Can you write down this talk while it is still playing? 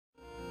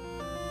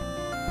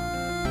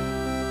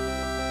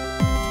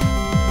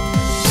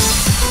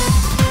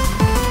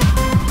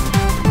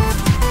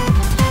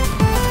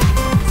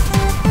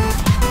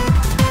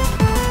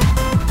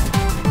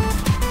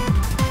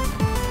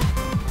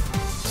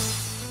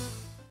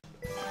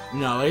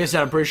No, like I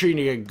said, I'm pretty sure you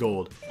need to get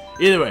gold.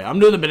 Either way, I'm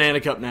doing the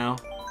banana cup now.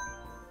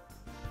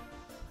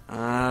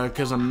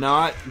 Because I'm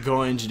not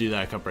going to do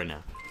that cup right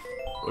now.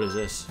 What is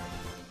this?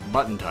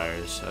 Button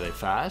tires. Are they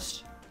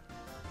fast?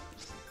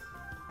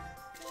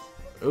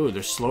 Oh,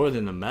 they're slower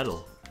than the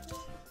metal.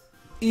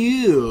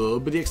 Ew,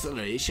 but the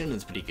acceleration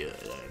is pretty good.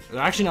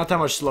 They're actually not that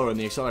much slower, and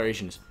the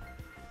acceleration is...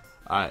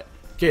 Alright.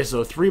 Okay,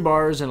 so 3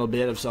 bars and a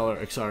bit of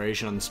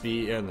acceleration on the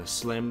speed and the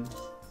slim.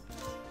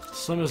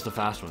 Slim is the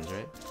fast ones,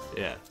 right?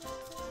 Yeah.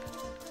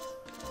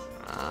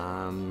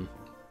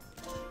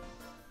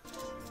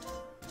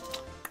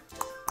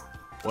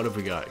 What have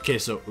we got? Okay,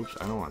 so oops,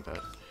 I don't want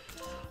that.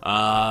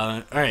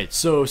 Alright,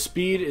 so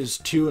speed is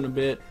 2 and a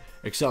bit.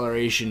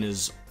 Acceleration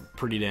is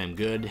pretty damn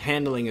good.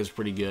 Handling is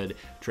pretty good.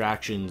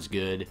 Traction's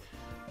good.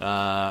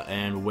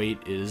 And weight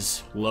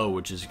is low,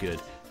 which is good,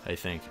 I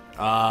think.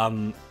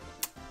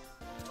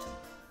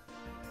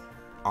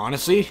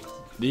 Honestly,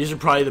 these are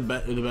probably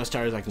the best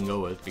tires I can go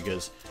with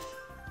because,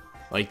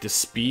 like, the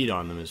speed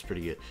on them is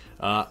pretty good.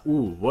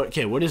 Ooh,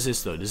 okay, what is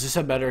this though? Does this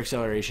have better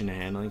acceleration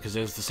and handling? Because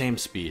it's the same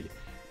speed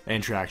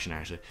and traction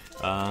actually.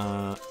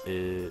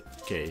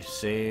 Okay,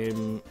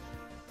 same.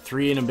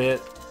 3 and a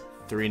bit.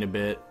 3 and a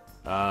bit.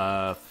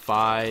 5.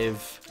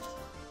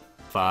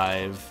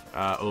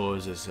 What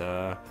was this?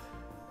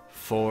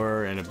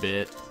 4 and a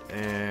bit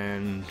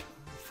and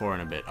 4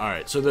 and a bit.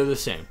 Alright, so they're the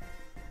same.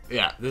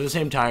 Yeah, they're the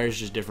same tires,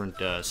 just different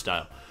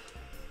style.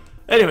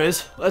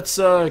 Anyways, let's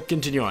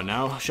continue on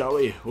now, shall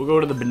we? We'll go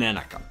to the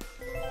banana cup.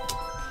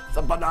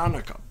 The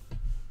banana cup.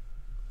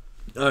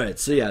 Alright,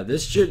 so yeah,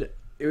 this should...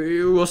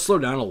 We'll slow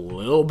down a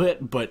little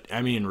bit, but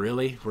I mean,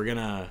 really, we're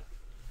gonna...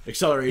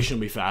 Acceleration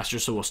will be faster,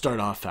 so we'll start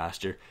off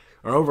faster.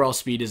 Our overall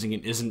speed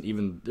isn't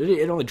even...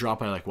 It only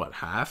dropped by, like, what,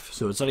 half?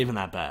 So it's not even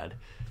that bad.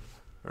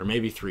 Or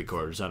maybe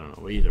 3/4, I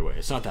don't know. Either way,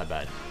 it's not that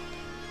bad.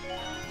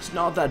 It's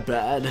not that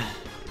bad.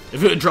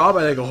 If it would drop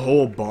by like a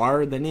whole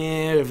bar, then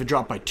yeah. If it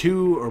dropped by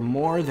 2 or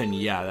more, then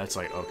yeah, that's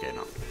like, okay,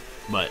 no.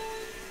 But,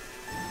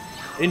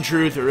 in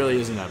truth, it really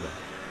isn't that bad.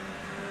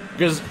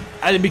 Because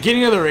at the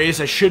beginning of the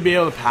race, I should be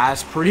able to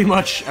pass pretty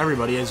much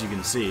everybody, as you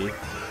can see.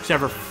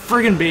 Except for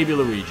friggin' baby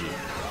Luigi.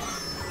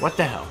 What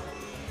the hell?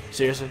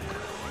 Seriously?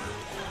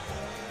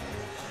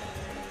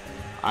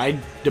 I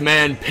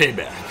demand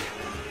payback.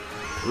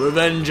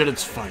 Revenge at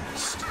its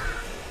finest.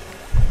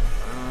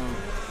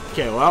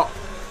 Okay, well,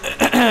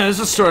 this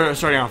is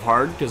starting off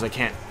hard because I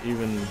can't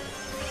even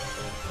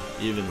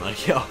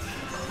like, yo.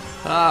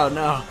 Oh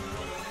no.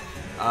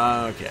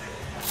 Okay.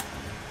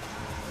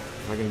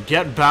 If I can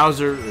get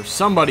Bowser or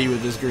somebody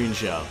with this green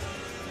shell,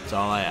 that's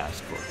all I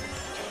ask for.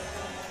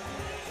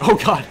 Oh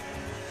god.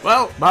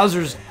 Well,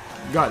 Bowser's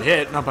got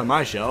hit, not by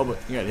my shell, but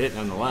he got hit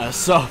nonetheless.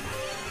 So I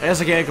guess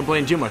I can't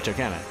complain too much,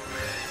 can I?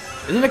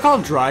 Isn't it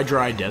called dry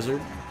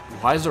desert?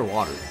 Why is there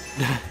water?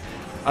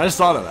 I just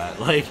thought of that.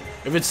 Like,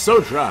 if it's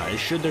so dry,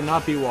 should there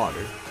not be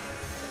water?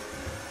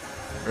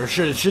 Or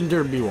shouldn't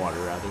there be water,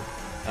 rather?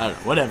 I don't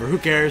know. Whatever. Who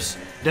cares?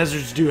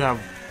 Deserts do have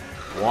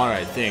water,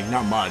 I think.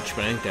 Not much,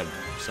 but I think they have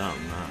some.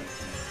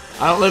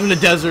 I don't live in a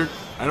desert.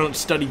 I don't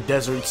study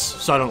deserts,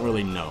 so I don't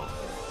really know.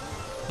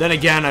 Then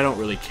again, I don't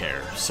really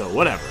care. So,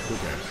 whatever. Who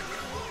cares?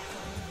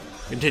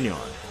 Continue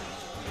on.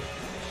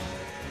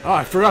 Oh,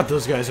 I forgot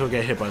those guys will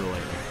get hit by the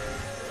lightning.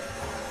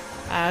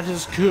 That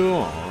is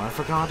cool. I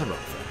forgot about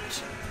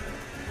that.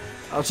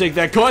 I'll take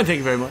that coin, thank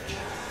you very much.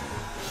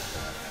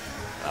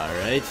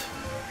 Alright.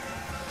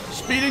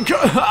 Speed increase.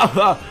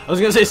 I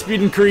was gonna say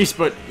speed increase,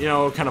 but, you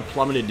know, kind of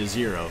plummeted to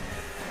 0.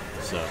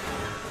 So.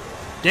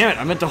 Damn it,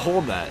 I meant to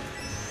hold that.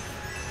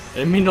 I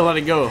didn't mean to let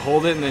it go.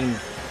 Hold it and then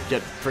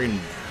get friggin'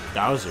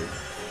 Bowser.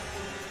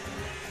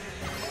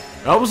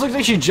 It almost looks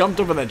like she jumped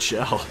over that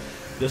shell.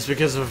 Just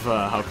because of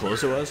how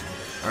close it was.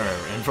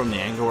 And from the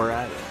angle we're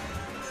at.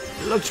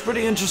 It looks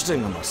pretty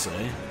interesting, I must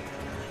say.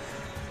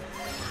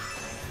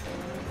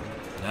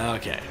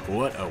 Okay,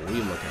 what are we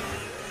looking at?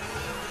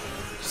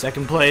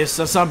 Second place,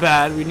 that's not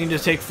bad. We need to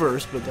take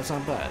first, but that's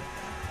not bad.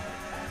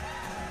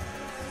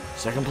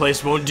 Second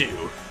place won't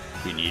do.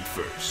 We need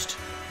first.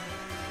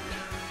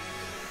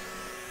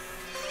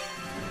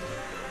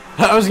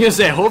 I was gonna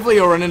say, hopefully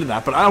you'll run into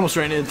that, but I almost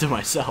ran into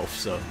myself,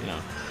 so, you know.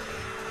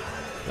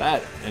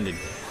 That ended.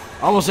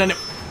 Almost ended.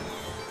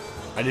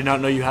 I did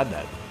not know you had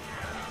that.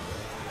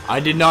 I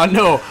did not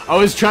know. I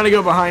was trying to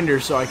go behind her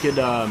so I could,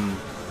 well,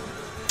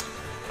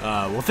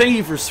 thank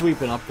you for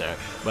sweeping up there.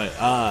 But,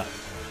 so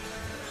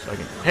I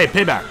can, hey,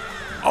 payback.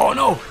 Oh,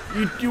 no,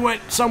 you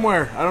went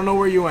somewhere. I don't know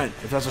where you went.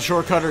 If that's a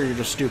shortcut or you're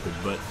just stupid,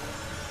 but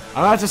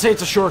I'm about to say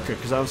it's a shortcut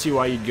because I don't see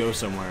why you'd go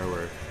somewhere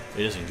where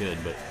it isn't good,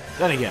 but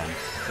then again,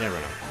 you never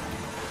know.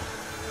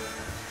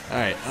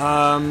 Alright,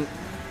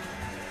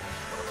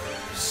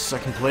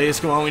 second place,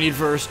 come on, we need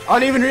first. Oh, I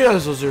didn't even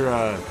realize those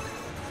are,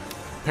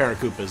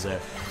 Paracoopas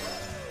there.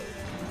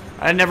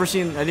 I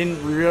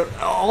didn't realize,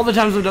 all the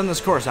times I've done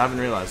this course, I haven't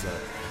realized that.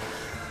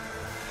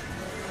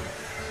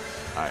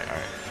 Alright.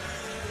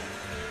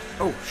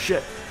 Oh,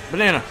 shit.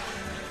 Banana.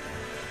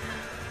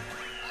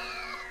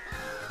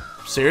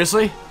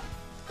 Seriously?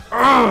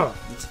 Ugh!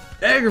 It's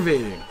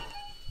aggravating.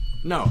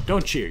 No,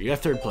 don't cheer. You got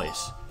third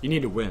place. You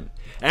need to win.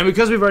 And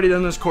because we've already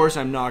done this course,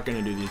 I'm not going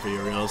to do these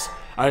video reels.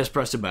 I just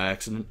pressed it by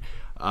accident.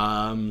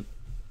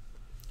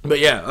 But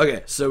yeah,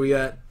 okay. So we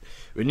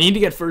need to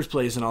get first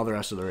place in all the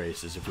rest of the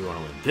races if we want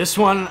to win. This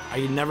one,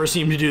 I never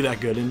seem to do that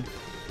good in.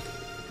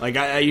 Like,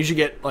 I usually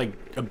get, like,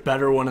 a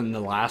better one in the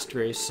last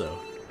race, so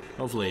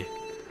hopefully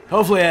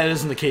that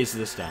isn't the case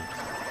this time.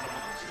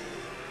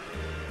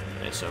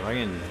 Okay, so I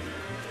can...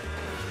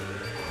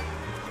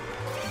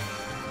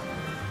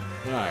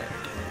 Alright.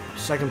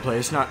 Second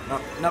place, not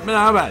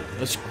bad.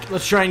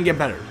 Let's try and get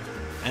better.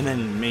 And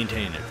then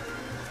maintain it.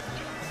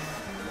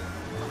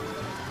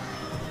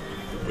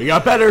 We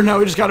got better, now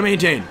we just gotta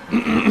maintain.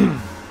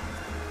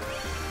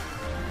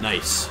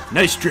 Nice.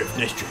 Nice drift,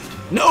 nice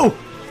drift. No!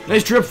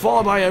 Nice drift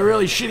followed by a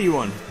really shitty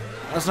one.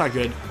 That's not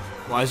good.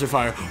 Why is there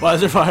fire? Why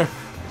is there fire?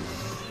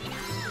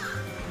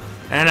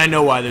 And I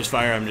know why there's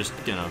fire, I'm just,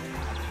 you know.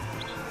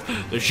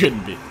 There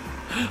shouldn't be.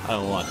 I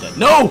don't want that.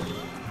 No!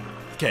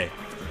 Okay,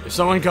 if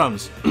someone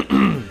comes,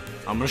 I'm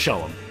gonna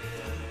shell him.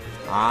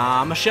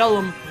 I'ma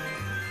shell him.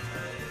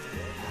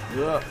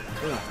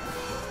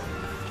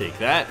 Take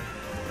that.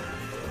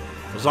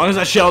 As long as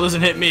that shell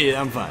doesn't hit me,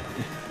 I'm fine.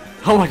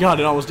 Oh my god,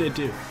 it almost did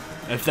too.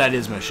 If that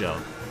is my shell.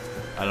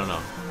 I don't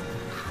know.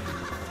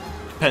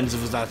 Depends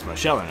if that's my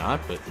shell or not,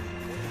 but...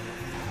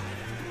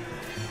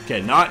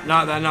 Okay, not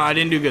that, no, I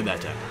didn't do good that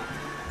time.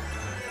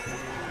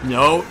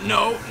 No,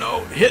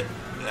 hit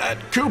that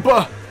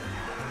Koopa!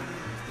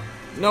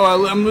 No,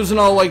 I'm losing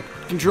all, like,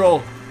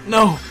 control.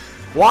 No!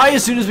 Why,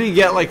 as soon as we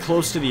get, like,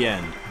 close to the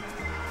end,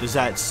 does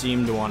that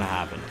seem to want to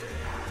happen?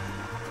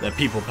 That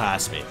people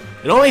pass me.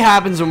 It only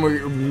happens when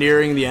we're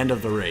nearing the end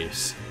of the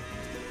race.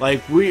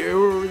 Like,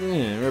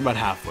 we're about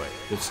halfway,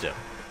 but still.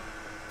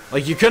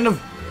 Like, you couldn't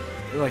have...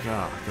 Like,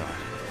 oh, God.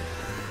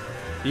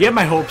 You get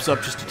my hopes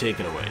up just to take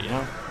it away, you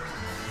know?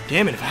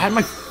 Damn it, if I had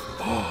my...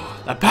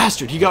 Oh, that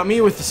bastard, he got me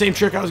with the same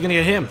trick I was gonna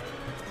get him.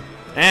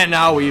 And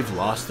now we've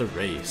lost the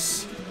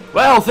race.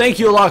 Well, thank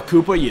you a lot,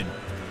 Koopa, you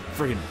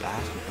friggin'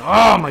 bastard.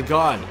 Oh, my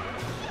God.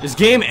 This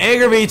game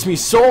aggravates me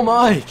so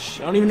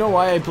much. I don't even know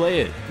why I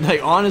play it.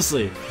 Like,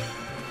 honestly.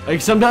 Like,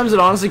 sometimes it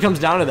honestly comes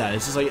down to that.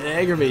 It's just like, it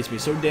aggravates me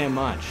so damn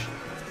much.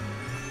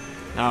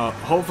 Now,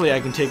 hopefully I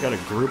can take out a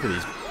group of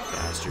these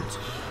bastards.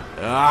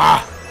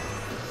 Ah!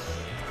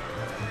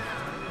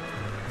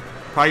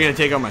 Probably gonna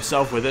take out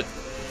myself with it.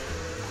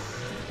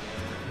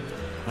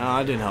 No,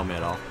 that didn't help me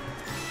at all.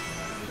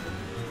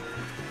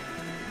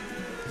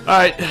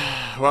 Alright,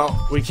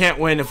 well, we can't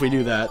win if we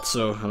do that,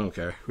 so I don't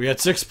care. We got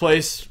 6th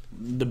place.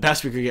 The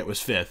best we could get was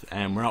 5th,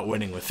 and we're not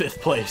winning with 5th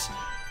place.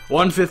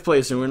 5th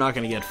place, and we're not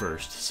gonna get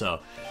 1st, so...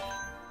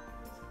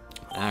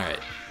 Alright.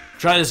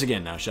 Try this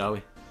again now, shall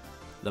we?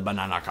 The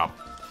banana cup.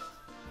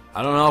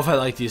 I don't know if I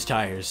like these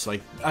tires.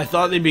 Like, I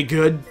thought they'd be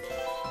good,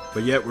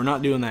 but yet we're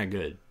not doing that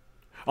good.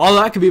 All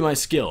that could be my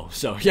skill,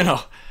 so, you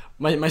know,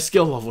 my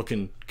skill level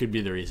could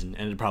be the reason,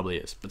 and it probably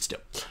is, but still.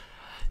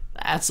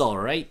 That's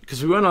alright,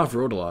 because we went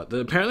off-road a lot.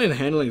 Apparently the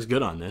handling is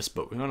good on this,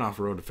 but we went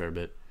off-road a fair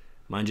bit.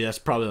 Mind you, that's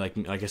probably,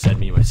 like I said,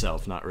 me,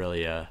 myself, not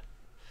really,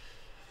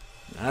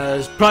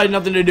 there's probably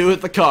nothing to do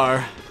with the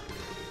car.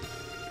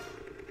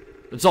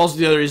 It's also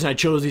the other reason I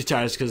chose these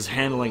tires, because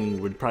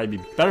handling would probably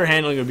be... Better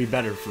handling would be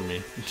better for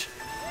me.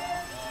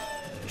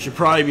 Should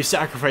probably be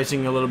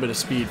sacrificing a little bit of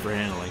speed for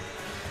handling.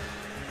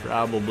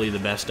 Probably the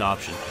best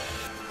option.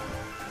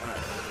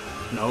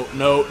 No.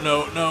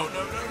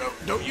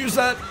 Don't use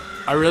that.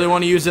 I really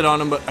want to use it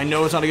on him, but I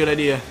know it's not a good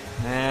idea.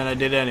 And I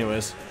did it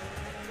anyways.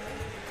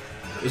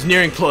 It was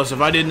nearing close.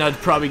 If I didn't, I'd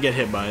probably get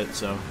hit by it,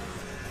 so.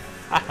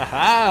 Ha ha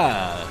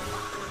ha!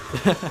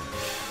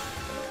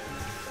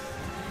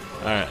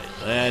 Alright,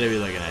 what are we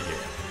looking at here?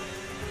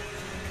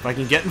 If I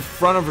can get in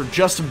front of her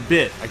just a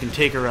bit, I can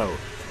take her out.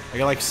 I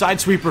got like side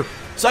sweeper.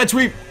 Side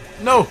sweep!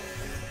 No!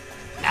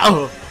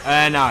 No!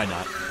 And now I'm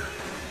not.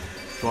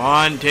 Come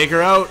on, take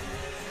her out.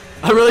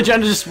 I'm really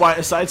trying to just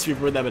side sweep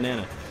her with that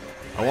banana.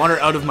 I want her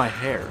out of my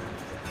hair.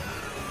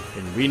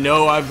 And we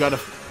know I've got a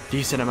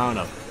decent amount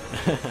of.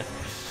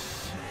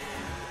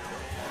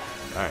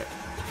 Alright,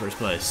 first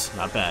place.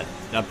 Not bad.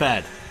 Not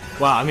bad.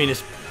 Wow, I mean,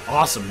 it's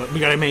awesome, but we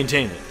gotta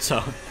maintain it.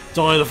 So, it's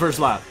only the first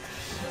lap.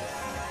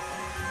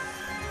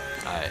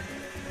 Alright.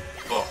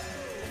 Oh.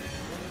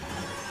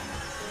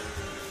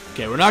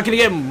 Okay, we're not gonna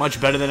get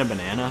much better than a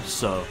banana,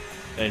 so,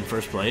 in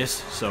first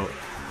place. So,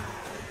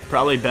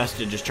 probably best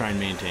to just try and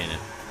maintain it.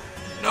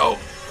 No!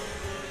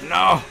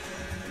 No!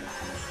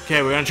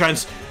 Okay, we're gonna try and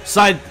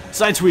side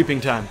sweeping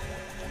time.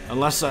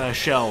 Unless a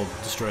shell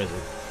destroys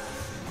it.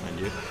 Mind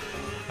you.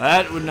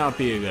 That would not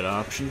be a good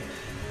option.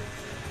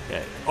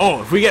 Okay.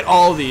 Oh, if we get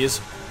all of these,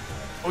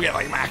 we'll get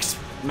like max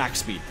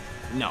speed.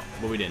 No,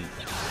 but we didn't.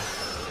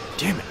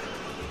 Damn it.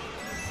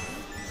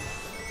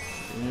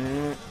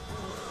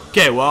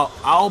 Okay, well,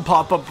 I'll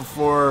pop up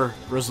before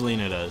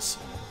Rosalina does.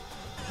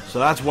 So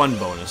that's one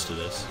bonus to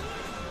this.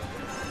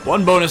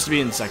 One bonus to be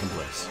in second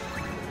place.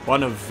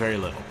 One of very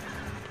little.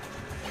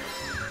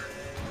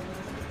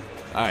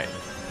 Alright.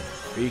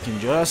 We can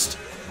just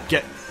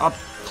get up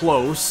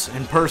close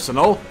and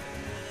personal.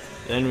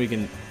 Then we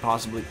can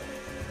possibly...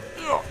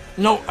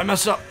 No, I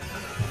messed up.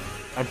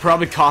 I'd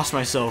probably cost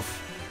myself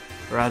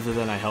rather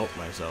than I helped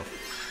myself.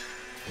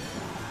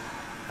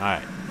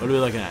 Alright, what are we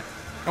looking at?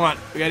 Come on,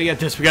 we gotta get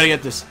this, we gotta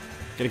get this.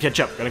 Gotta catch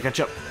up, gotta catch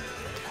up.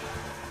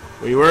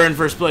 We were in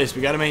first place,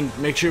 we gotta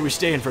make sure we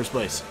stay in first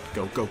place.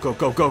 Go, go, go,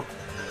 go, go.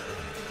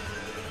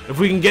 If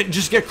we can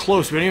just get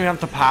close, we don't even have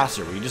to pass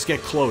her. We can just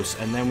get close,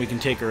 and then we can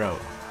take her out.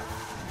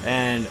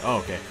 And, oh,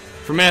 okay.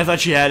 For a minute, I thought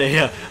she had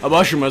a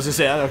mushroom. I was gonna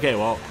say, okay,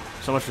 well,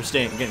 so much for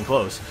getting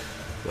close.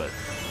 But,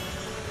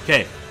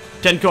 okay,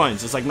 10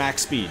 coins. It's like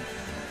max speed.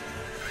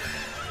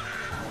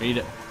 We need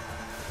it.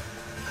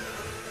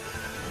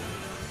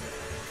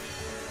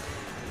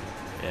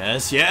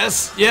 Yes,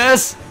 yes,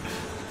 yes!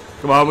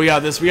 Come on, we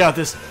got this, we got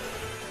this.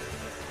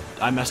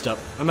 I messed up.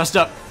 I messed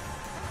up.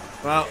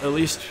 Well, at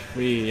least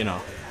we, you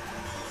know,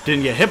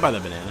 didn't get hit by the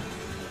banana.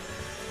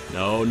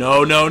 No,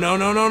 no, no, no,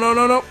 no, no, no,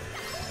 no, no.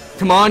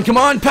 Come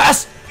on,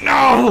 pass!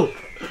 No!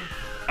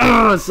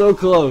 Oh, so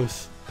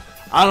close.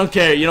 I don't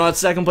care. You know what?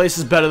 Second place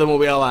is better than what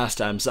we got last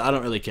time, so I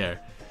don't really care.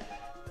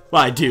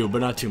 Well, I do, but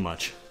not too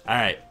much.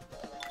 Alright.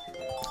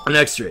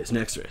 Next race,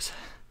 next race.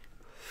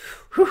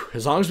 Whew.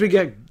 As long as we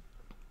get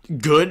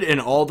good in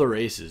all the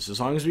races, as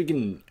long as we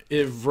can...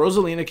 If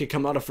Rosalina could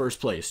come out of first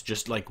place,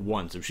 just like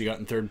once, if she got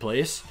in third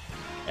place,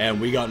 and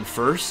we got in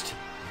first,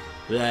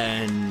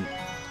 then...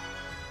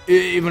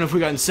 Even if we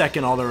got in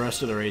second all the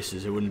rest of the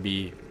races, it wouldn't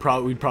be...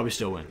 We'd probably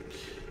still win.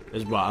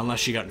 As well, unless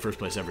she got in first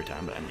place every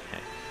time, but I mean, hey.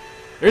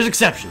 There's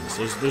exceptions.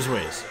 There's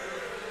ways.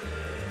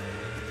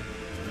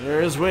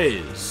 There's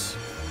ways.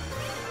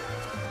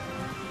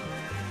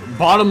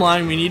 Bottom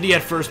line, we need to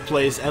get first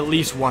place at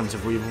least once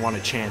if we even want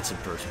a chance at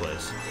first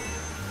place.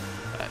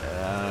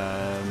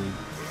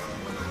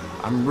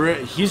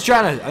 He's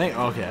trying to... I think...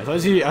 Okay, I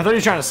thought he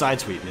was trying to side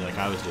sweep me like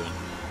I was doing.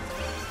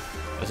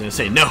 I was gonna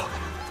say, no!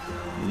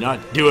 You're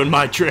not doing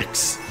my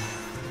tricks.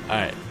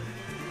 Alright.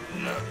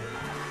 No.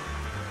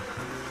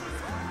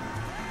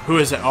 Who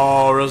is it?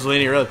 Oh,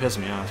 Rosalina, you're really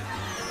pissing me off.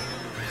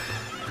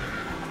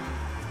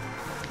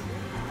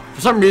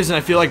 For some reason,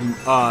 I feel like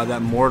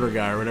that Mortar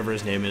guy, or whatever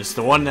his name is,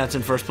 the one that's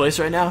in first place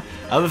right now,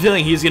 I have a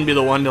feeling he's going to be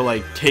the one to,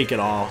 like, take it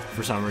all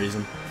for some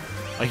reason.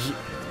 Like,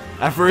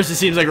 at first it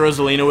seems like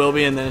Rosalina will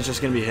be, and then it's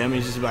just going to be him.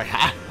 He's just like,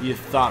 ha! You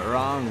thought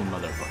wrong,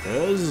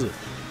 motherfuckers.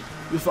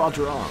 You thought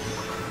wrong.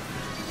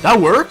 That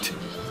worked?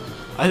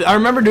 I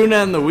remember doing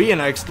that in the Wii,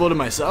 and I exploded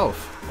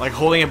myself. Like,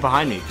 holding it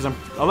behind me. Because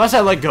unless I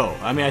let go.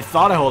 I mean, I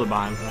thought I held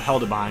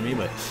it behind me,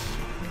 but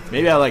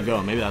maybe I let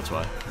go. Maybe that's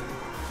why.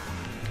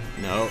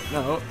 No,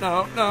 no,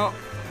 no, no.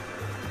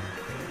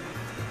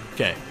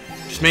 Okay.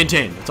 Just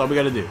maintain. That's all we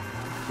gotta do.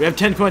 We have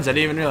 10 coins. I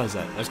didn't even realize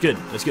that. That's good.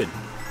 That's good.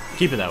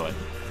 Keep it that way.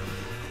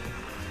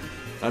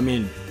 I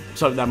mean,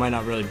 something that might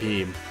not really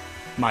be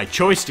my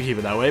choice to keep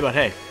it that way, but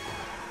hey.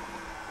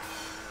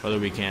 Whether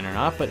we can or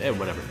not, but hey,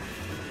 whatever.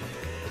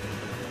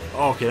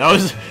 Okay, that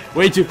was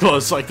way too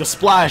close. Like the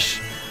splash,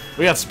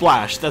 we got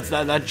splashed.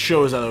 That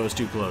shows that it was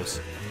too close.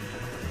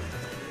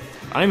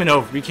 I don't even know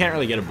if we can't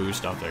really get a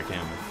boost off there, can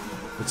we?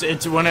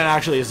 It's when it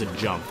actually is a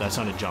jump. That's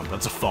not a jump.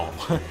 That's a fall.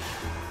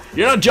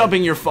 You're not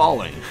jumping. You're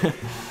falling.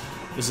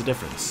 There's a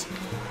difference.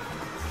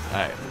 All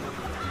right.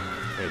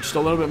 Wait, just a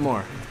little bit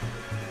more.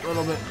 A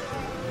little bit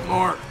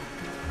more.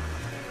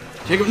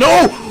 Take him.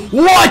 No!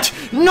 What?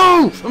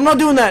 No! I'm not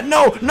doing that.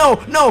 No!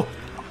 No! No!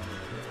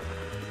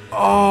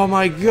 Oh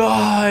my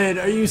god,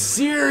 are you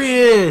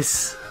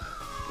serious?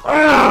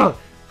 Ah,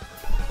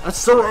 that's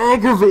so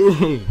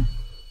aggravating.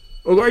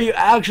 Or are you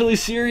actually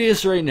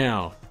serious right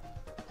now?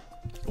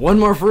 One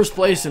more first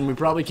place and we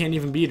probably can't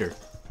even beat her.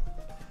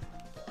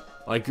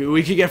 Like,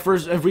 we could get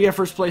first, if we get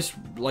first place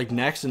like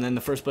next and then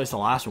the first place the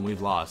last one, we've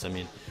lost. I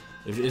mean,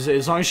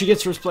 as long as she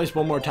gets first place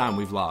one more time,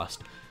 we've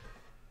lost.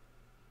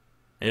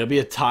 It'll be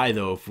a tie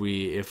though if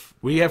we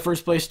get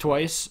first place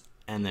twice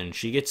and then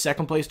she gets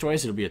second place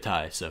twice, it'll be a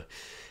tie, so...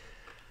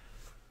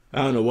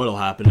 I don't know what'll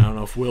happen. I don't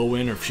know if we'll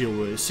win or if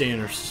she'll stay in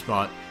her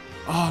spot.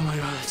 Oh my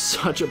god, that's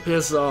such a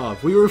piss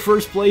off. We were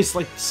first place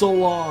like so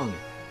long.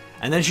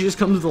 And then she just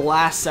comes to the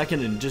last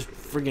second and just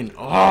friggin'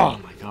 oh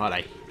my god,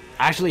 I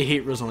actually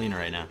hate Rosalina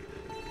right now.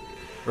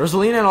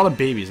 Rosalina and all the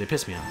babies, they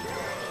piss me off.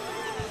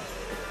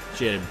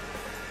 I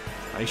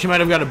think she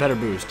might have got a better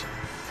boost.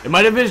 It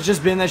might have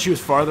just been that she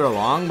was farther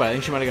along, but I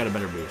think she might have got a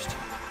better boost.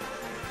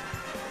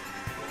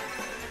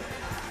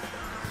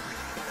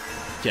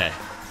 Okay.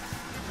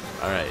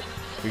 Alright.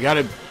 We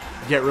gotta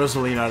get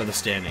Rosalina out of the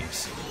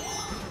standings.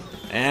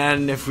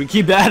 And if we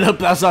keep that up,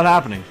 that's not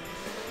happening.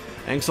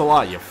 Thanks a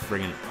lot, you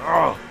friggin'...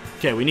 Oh.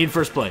 Okay, we need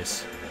first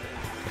place.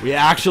 We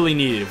actually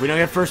need it. If we don't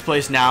get first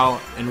place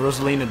now, and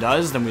Rosalina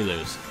does, then we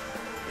lose.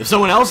 If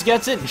someone else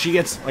gets it, and she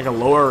gets, like, a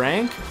lower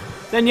rank,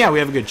 then yeah, we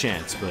have a good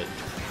chance, but...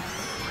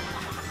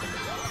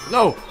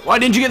 No! Why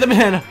didn't you get the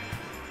banana?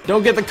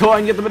 Don't get the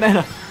coin, get the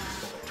banana!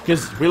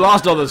 Because we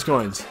lost all those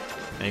coins.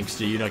 Thanks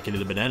to you not getting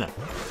the banana.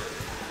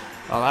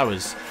 Oh, that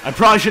was... I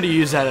probably should have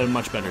used that at a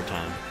much better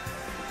time.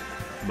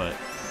 But...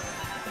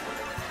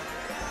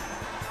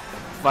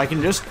 if I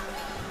can just...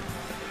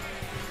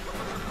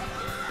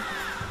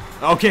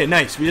 Okay,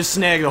 nice. We just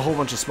snagged a whole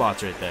bunch of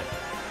spots right there.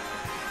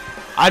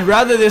 I'd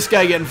rather this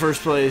guy get in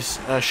first place,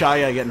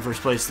 Shy Guy get in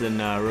first place than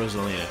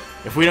Rosalina.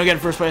 If we don't get in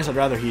first place, I'd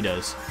rather he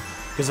does.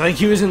 Because I think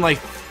he was in like,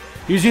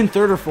 he was in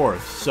third or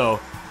fourth. So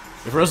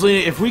if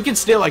Rosalina, if we could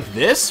stay like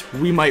this,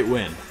 we might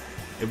win.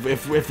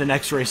 If the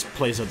next race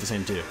plays out the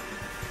same too.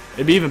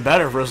 It'd be even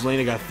better if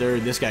Rosalina got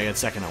third, this guy got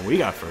second, and we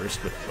got first.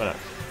 But whatever.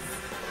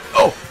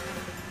 Oh,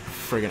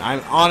 friggin'!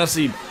 I'm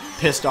honestly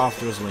pissed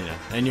off with Rosalina,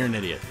 and you're an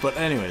idiot. But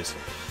anyways.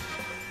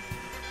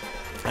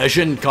 I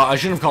shouldn't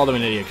have called him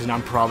an idiot, because now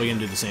I'm probably going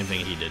to do the same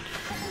thing he did.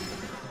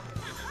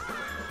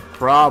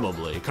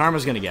 Probably.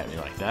 Karma's going to get me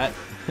like that.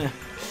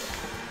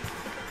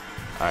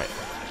 Alright.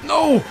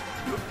 No!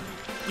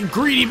 You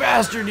greedy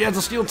bastard! You have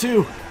to steal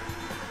too!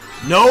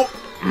 Nope!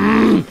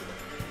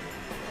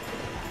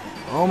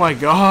 Oh my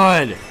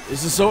god!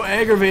 This is so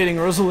aggravating,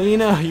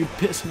 Rosalina! You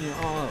piss me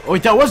off. Oh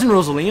wait, that wasn't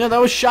Rosalina,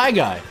 that was Shy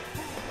Guy!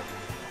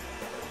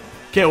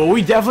 Okay, well,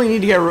 we definitely need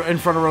to get in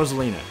front of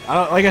Rosalina.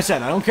 Like I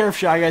said, I don't care if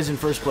Shy Guy's in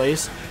first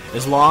place,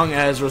 as long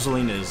as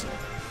Rosalina is.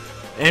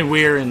 And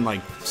we're in,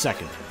 like,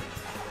 second.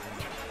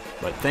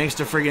 But thanks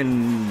to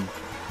friggin'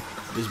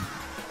 this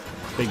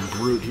big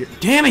brute here.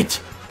 Damn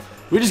it!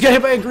 We just got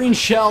hit by a green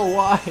shell,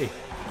 why?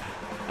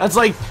 That's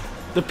like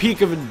the peak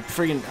of a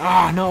friggin'...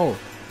 Ah, no.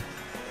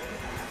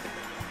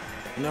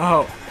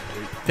 No.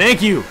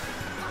 Thank you!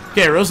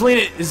 Okay,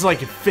 Rosalina is like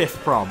 5th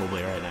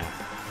probably right now.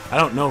 I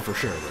don't know for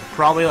sure, but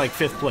probably like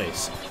 5th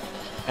place.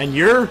 And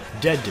you're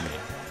dead to me.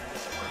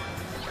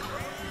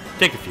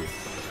 Take a few.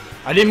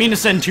 I didn't mean to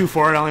send 2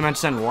 forward, I only meant to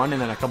send 1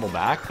 and then a couple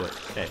back, but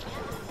hey.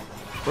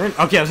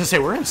 Okay, I was gonna say,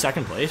 we're in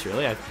 2nd place,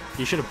 really?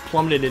 You should have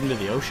plummeted into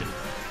the ocean.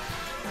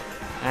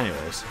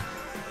 Anyways.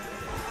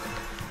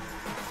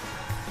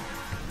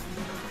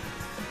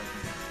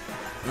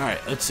 Alright,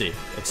 let's see.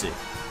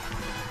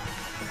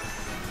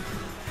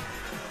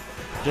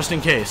 Just in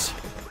case.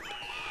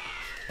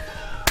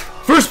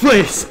 First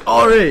place!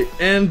 Alright,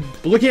 and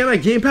looking at my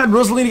gamepad,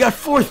 Rosalina got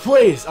 4th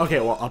place! Okay,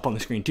 well, up on the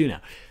screen too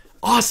now.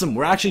 Awesome!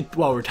 We're actually,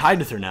 well, we're tied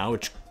with her now,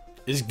 which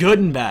is good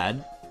and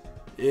bad.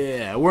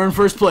 Yeah, we're in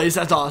 1st place,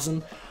 that's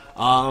awesome.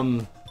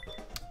 I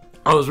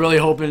was really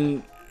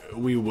hoping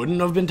we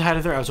wouldn't have been tied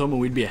with her. I was hoping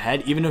we'd be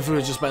ahead, even if it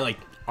was just by, like,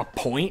 a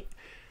point.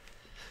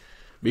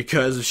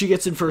 Because if she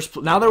gets in 1st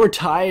place, now that we're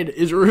tied,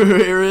 is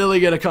really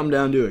gonna come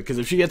down to it. Because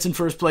if she gets in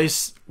 1st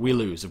place, we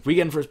lose. If we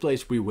get in 1st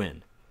place, we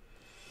win.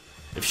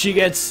 If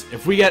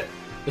we get,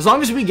 as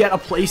long as we get a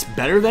place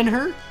better than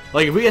her,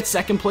 like if we get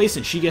 2nd place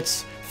and she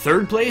gets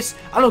 3rd place,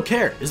 I don't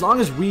care. As long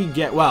as we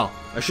get, well,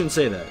 I shouldn't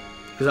say that,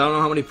 because I don't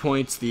know how many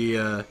points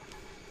the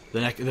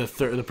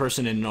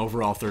person in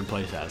overall 3rd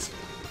place has.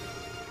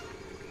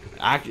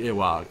 Actually,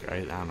 well, I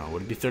don't know.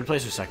 Would it be 3rd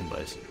place or 2nd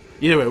place?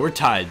 Either way, we're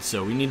tied,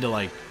 so we need to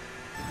like,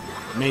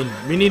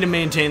 we need to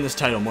maintain this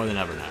title more than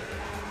ever now.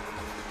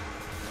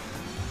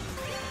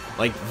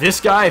 Like, this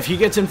guy, if he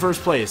gets in 1st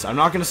place, I'm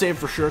not going to say it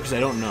for sure because I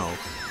don't know.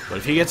 But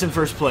if he gets in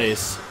 1st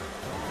place,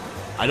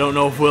 I don't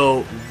know if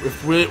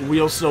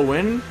we'll still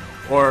win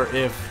or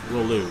if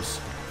we'll lose.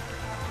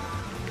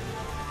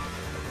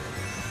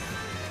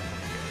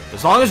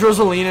 As long as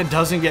Rosalina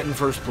doesn't get in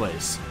 1st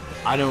place,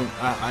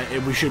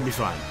 we should be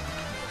fine.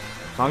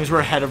 As long as we're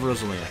ahead of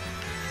Rosalina.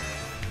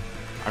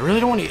 I really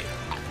don't want to...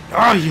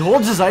 Oh, he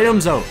holds his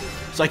items out,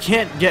 so I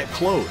can't get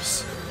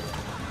close.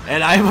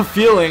 And I have a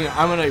feeling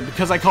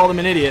because I called him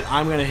an idiot,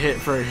 I'm gonna hit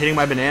for hitting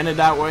my banana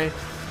that way,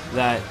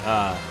 that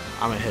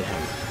I'm gonna hit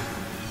him.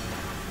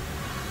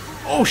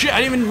 Oh shit,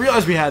 I didn't even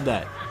realize we had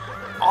that.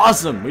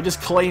 Awesome, we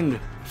just claimed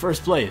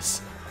 1st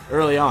place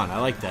early on. I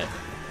like that.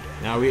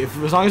 Now,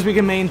 as long as we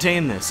can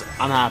maintain this,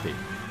 I'm happy.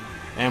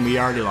 And we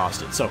already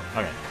lost it, so,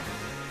 okay.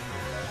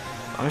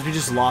 As long as we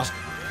just lost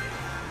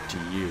to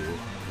you.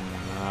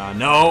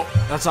 No,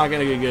 that's not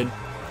gonna get good.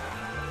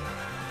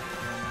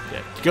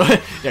 Yeah, go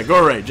ahead. Yeah,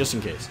 go right, just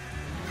in case.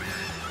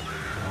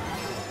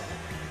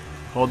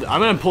 Hold.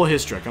 I'm gonna pull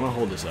his trick. I'm gonna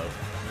hold this out.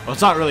 Well,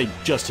 it's not really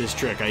just his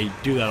trick. I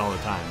do that all the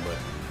time,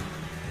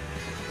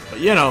 but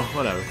you know,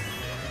 whatever.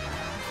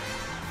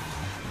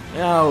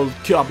 Yeah, I'll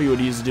copy what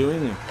he's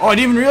doing. Oh, I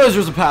didn't even realize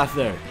there was a path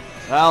there.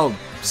 Well,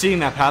 seeing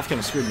that path kind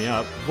of screwed me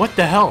up. What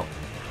the hell?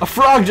 A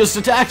frog just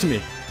attacked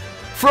me.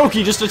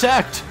 Froakie just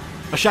attacked.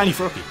 A shiny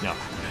Froakie. No,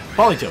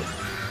 Polytoad.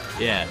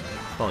 Yeah,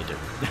 Polytoad.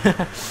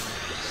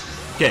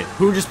 Okay,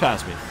 who just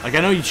passed me? Like, I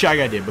know you Shy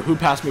Guy did, but who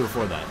passed me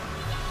before that?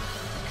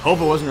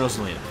 Hope it wasn't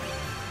Rosalina.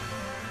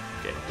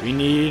 Okay, we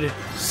need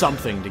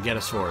something to get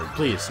us forward.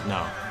 Please,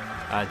 no.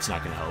 It's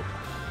not gonna help.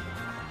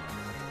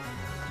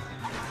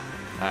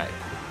 Alright,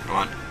 come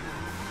on.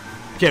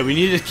 Okay, we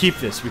need to keep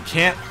this. We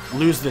can't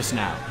lose this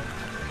now.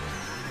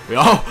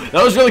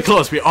 That was really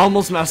close. We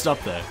almost messed up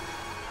there.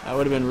 That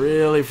would have been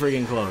really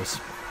freaking close.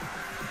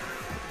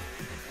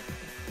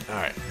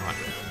 Alright, come on.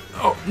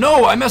 Oh,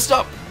 no, I messed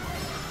up!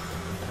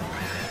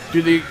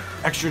 Do the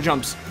extra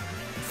jumps.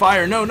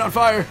 Fire, no, not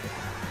fire.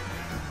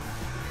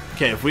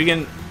 Okay, if we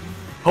can,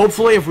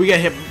 hopefully if we get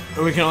hit,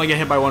 we can only get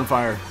hit by 1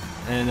 fire.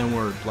 And then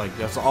we're like,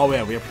 that's all we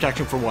have. We have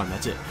protection for 1,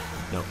 that's it.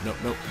 No, no,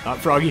 no, not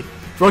Froggy.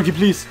 Froggy,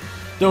 please.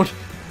 Don't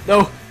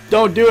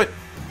do it.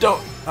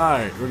 Don't.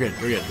 Alright, we're good.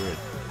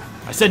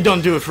 I said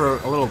don't do it for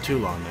a little too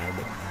long there,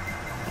 but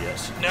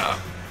yes. No.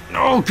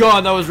 Oh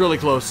god, that was really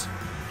close.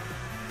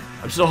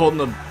 I'm still holding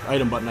the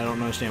item button. I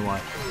don't understand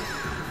why.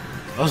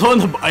 I was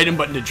holding the item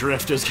button to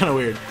drift. It was kind of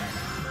weird.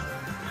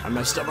 I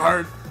messed up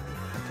hard.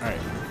 Alright.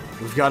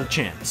 We've got a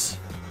chance.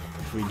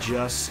 If we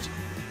just...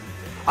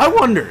 I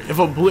wonder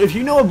if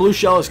you know a blue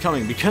shell is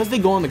coming, because they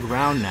go on the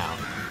ground now.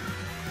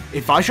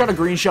 If I shot a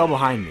green shell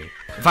behind me,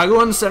 if I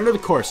go in the center of the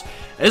course,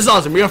 this is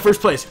awesome. We got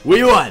first place.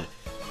 We won.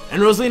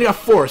 And Rosalina got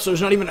fourth, so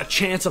there's not even a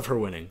chance of her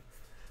winning.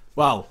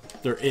 Well,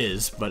 there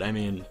is, but I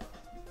mean,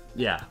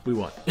 yeah, we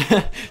won.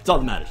 It's all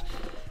that matters.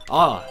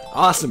 Ah,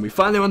 awesome. We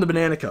finally won the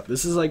Banana Cup.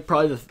 This is like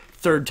probably the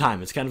third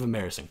time. It's kind of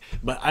embarrassing,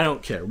 but I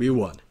don't care. We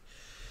won.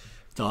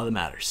 It's all that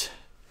matters.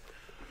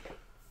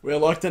 We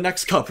unlocked the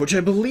next cup, which I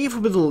believe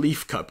will be the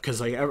Leaf Cup,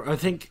 because like I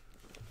think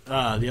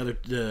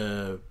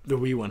the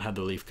Wii one had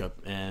the Leaf Cup,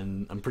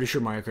 and I'm pretty sure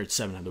Mario Kart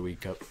 7 had the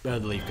Leaf Cup.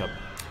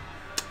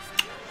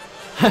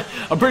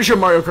 I'm pretty sure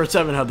Mario Kart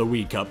 7 had the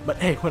Wii Cup, but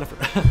hey, whatever.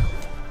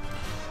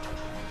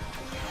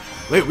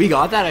 Wait, we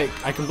got that?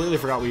 I completely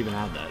forgot we even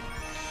had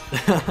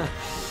that.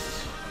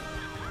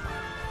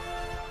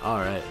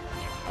 Alright.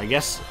 I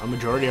guess a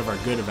majority of our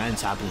good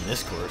events happen in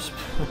this course.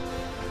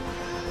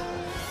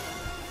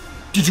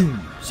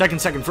 Second,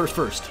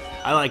 first.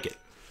 I like it.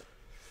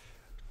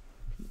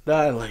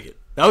 I like it.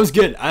 That was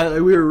good.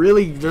 We were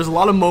really... There's a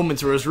lot of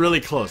moments where it was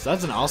really close.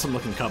 That's an awesome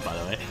looking cup, by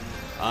the way.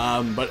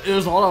 But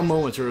there's a lot of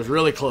moments where it was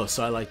really close,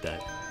 so I like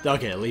that.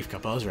 Okay, a Leaf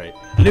Cup. I was right.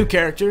 A new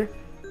character.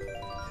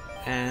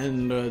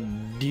 And a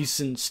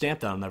decent stamp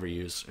that I'll never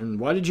use. And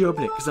why did you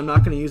open it? Because I'm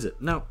not going to use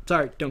it. No,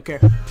 sorry. Don't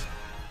care.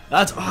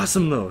 That's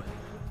awesome, though.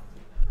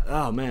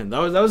 Oh, man. That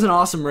was an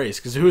awesome race.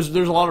 Because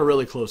there's a lot of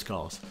really close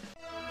calls.